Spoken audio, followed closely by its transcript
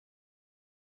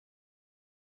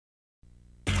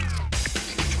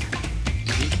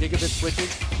gigabit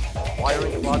switches,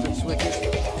 wiring closet switches,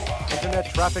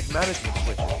 internet traffic management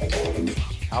switches.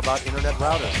 How about internet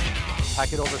routers,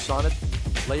 packet over SONET,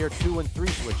 layer 2 and 3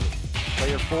 switches,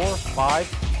 layer 4, 5,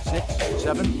 6,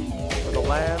 7, for the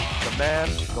LAN, the MAN,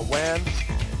 the WAN.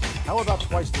 How about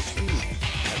twice the speed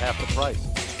at half the price?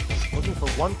 Looking for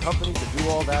one company to do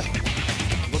all that?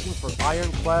 Looking for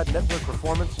ironclad network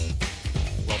performance?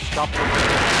 Well, stop looking.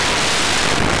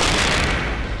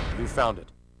 You found it.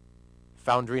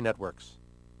 Foundry Networks.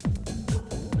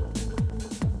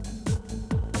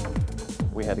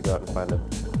 We had to go out and find the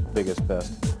biggest,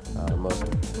 best, most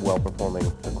well-performing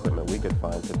equipment we could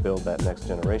find to build that next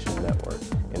generation network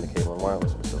in the cable and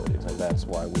wireless facilities, and that's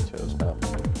why we chose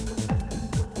Foundry.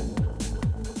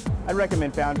 I'd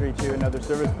recommend Foundry to another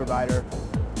service provider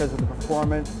because of the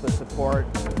performance, the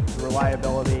support, the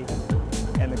reliability,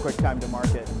 and the quick time to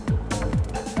market.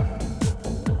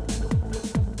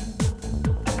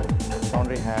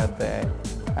 Foundry had the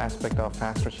aspect of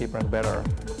faster, cheaper, and better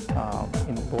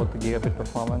in both the gigabit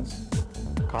performance,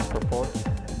 cost per port,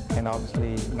 and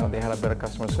obviously, they had a better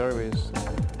customer service.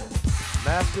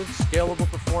 Massive, scalable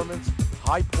performance,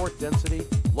 high port density,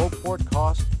 low port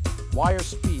cost, wire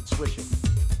speed switching.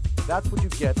 That's what you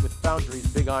get with Foundry's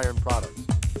Big Iron products.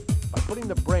 By putting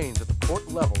the brains at the port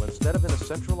level instead of in a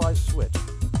centralized switch,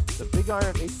 the Big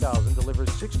Iron 8000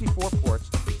 delivers 64 ports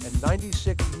and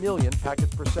 96 million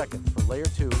packets per second for layer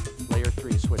 2, layer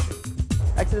 3 switching.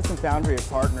 Exodus and Foundry have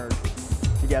partnered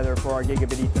together for our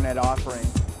gigabit Ethernet offering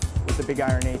with the Big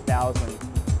Iron 8000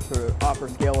 to offer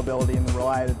scalability and the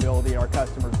reliability our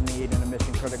customers need in a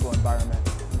mission-critical environment.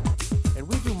 And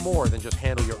we do more than just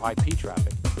handle your IP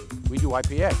traffic. We do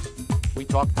IPX, we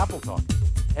talk Apple Talk,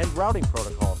 and routing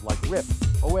protocols like RIP,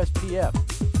 OSPF,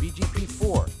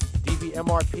 BGP4,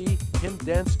 DBMRP,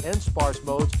 PIM-dense and sparse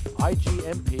modes,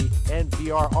 IGMP, and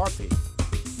VRRP.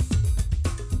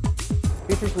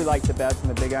 Features we like the best in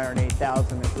the Big Iron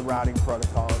 8000 is the routing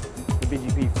protocols, the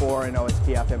BGP4 and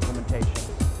OSPF implementation.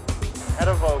 At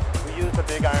Evoke, we use the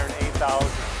Big Iron 8000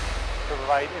 to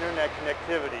provide internet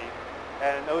connectivity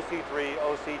at an OC3,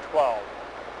 OC12.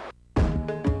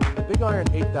 The Big Iron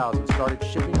 8000 started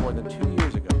shipping more than 2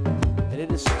 years ago, and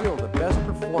it is still the best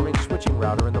performing switching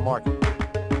router in the market.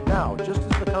 Now, just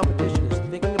as the competition is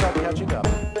thinking about catching up,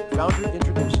 Foundry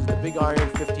introduces the Big Iron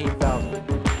 15000,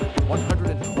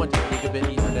 120 gigabit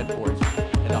Ethernet ports,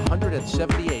 and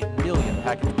 178 million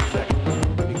packets per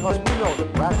second. Because we know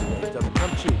that rack space doesn't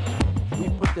come cheap, we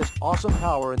put this awesome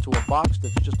power into a box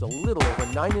that's just a little over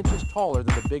 9 inches taller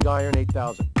than the Big Iron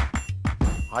 8000.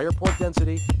 Higher port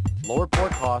density, lower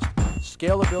port cost,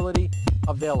 scalability,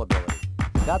 availability.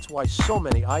 That's why so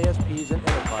many ISPs and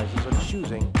enterprises are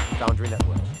choosing Foundry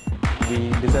Networks. We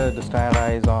decided to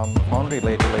standardize on Foundry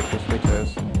layer 2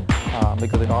 switches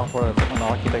because it offers an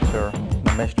architecture,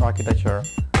 a meshed architecture,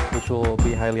 which will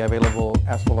be highly available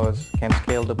as well as can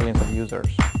scale to billions of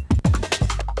users.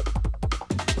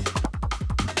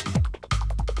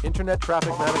 Internet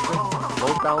traffic management,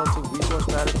 load balancing resource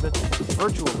management,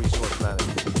 virtual resource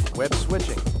management, web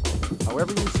switching,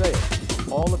 however you say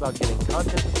it, all about getting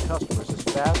content to customers as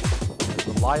fast and as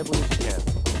reliably as you can.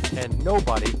 And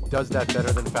nobody does that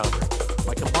better than Foundry.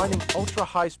 By combining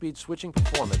ultra-high-speed switching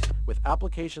performance with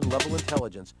application-level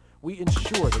intelligence, we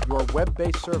ensure that your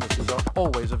web-based services are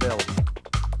always available.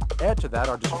 Add to that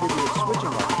our distributed switching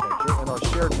architecture and our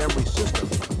shared memory system,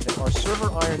 and our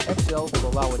Server Iron XL will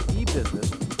allow an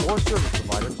e-business or service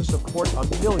provider to support 1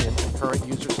 million concurrent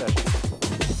user sessions.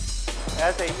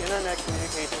 As an internet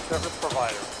communication service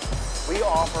provider, we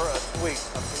offer a suite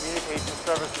of communication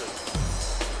services: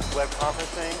 web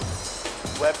conferencing,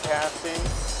 webcasting,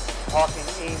 talking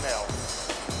email.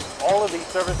 All of these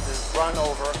services run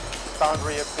over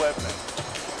Foundry equipment.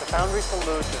 The Foundry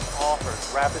solution offers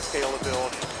rapid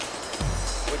scalability,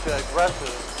 which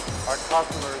addresses our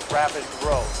customers' rapid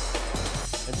growth.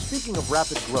 And speaking of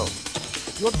rapid growth,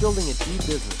 if you're building an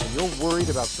e-business and you're worried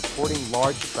about supporting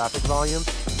large traffic volumes,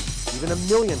 even 1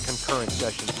 million concurrent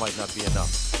sessions might not be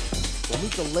enough. We'll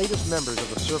meet the latest members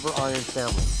of the Server Iron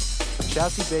family, the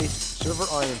chassis-based Server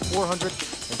Iron 400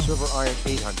 and Server Iron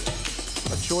 800,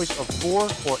 a choice of 4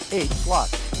 or 8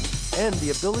 slots, and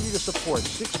the ability to support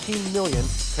 16 million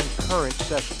concurrent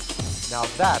sessions. Now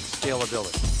that's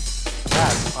scalability.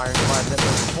 That's ironclad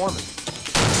network performance.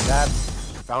 That's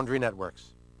Foundry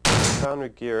Networks. Foundry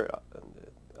gear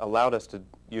allowed us to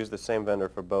use the same vendor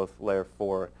for both layer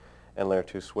 4 and layer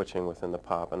 2 switching within the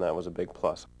POP, and that was a big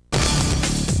plus.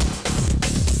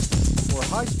 For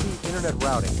high-speed internet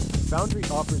routing, Foundry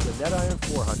offers the NetIron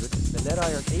 400, the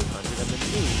NetIron 800, and the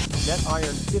new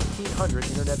NetIron 1500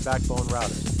 internet backbone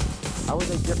routers. How are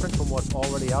they different from what's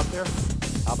already out there?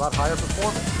 How about higher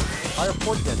performance, higher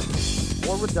port density,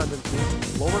 more redundancy,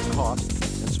 lower cost,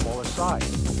 and smaller size?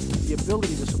 The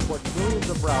ability to support millions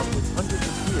of routes with hundreds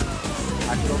of tiers,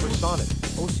 packet over SONET,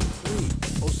 OC3,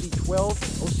 OC12,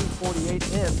 OC48,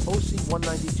 and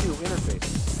OC192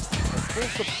 interfaces, and full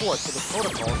support for the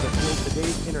protocols that build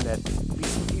today's Internet,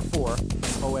 BCP4 and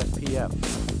OSPF.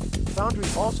 Foundry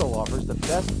also offers the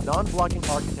best non-blocking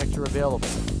architecture available.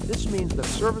 This means that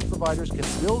service providers can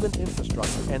build an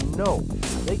infrastructure and know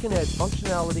they can add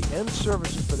functionality and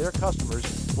services for their customers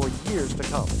for years to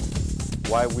come.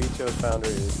 Why we chose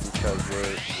Foundry is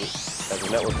because as a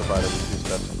network provider, we use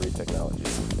best-of-breed technology.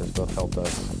 It's both helped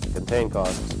us contain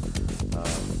costs,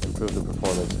 improve the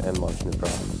performance, and launch new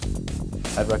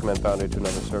products. I'd recommend Foundry to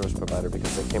another service provider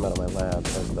because they came out of my lab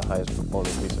as the highest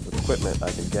performing piece of equipment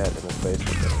I could get in the space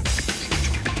that they're in.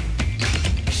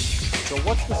 So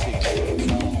what's the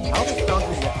secret? How does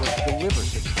Foundry Networks deliver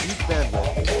such huge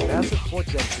bandwidth, massive port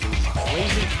density,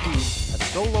 blazing speed at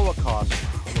so low a cost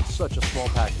and in such a small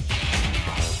package?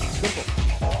 It's simple.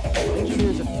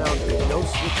 Engineers at Foundry know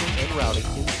switching and routing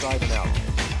inside and out.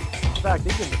 In fact,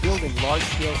 they've been building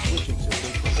large-scale switching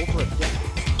systems for over a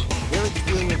decade. Their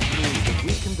experience means that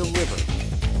we can deliver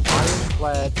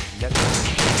ironclad networks.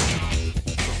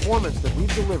 Performance that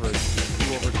we've delivered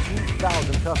to over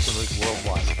 2,000 customers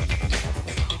worldwide.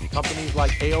 Companies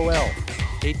like AOL,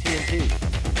 AT&T,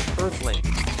 Earthlink,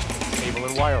 Cable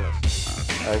and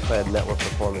Wireless. Ironclad network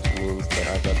performance means that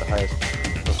I've got the highest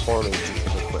performing piece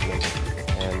of equipment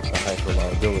and the highest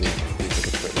reliability piece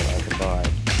of equipment I can buy.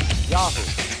 Yahoo,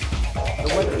 The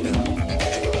Weather Channel,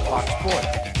 Fox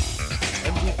Sports,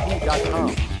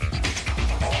 MVP.com,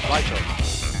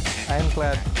 Lycos.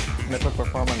 Ironclad network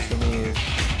performance to me is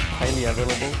highly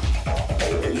available,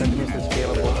 continuously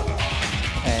scalable,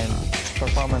 and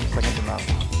performance second to none.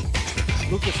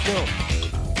 Lucasfilm,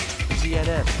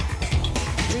 CNN,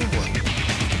 DreamWorks,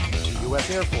 the U.S.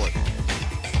 Air Force,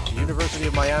 the University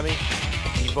of Miami,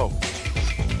 Evoke.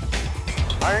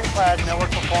 Ironclad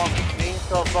network performance means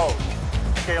both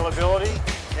scalability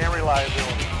and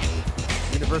reliability.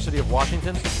 University of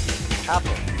Washington,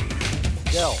 Apple,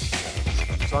 Dell,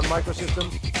 Sun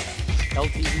Microsystems,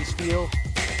 LTE Steel,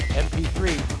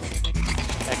 MP3,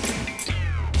 Exit.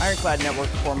 Ironclad network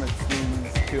performance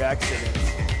means to exit is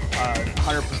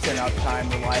 100%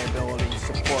 uptime, reliability,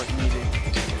 support needed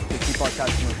to keep our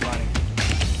customers running.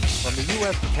 From the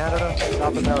U.S. to Canada and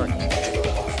South America,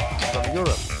 from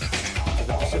Europe to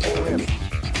the Pacific Rim,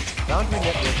 Foundry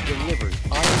Networks delivers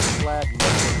ironclad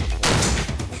network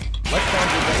performance. Let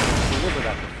Foundry Networks deliver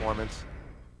that performance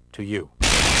to you.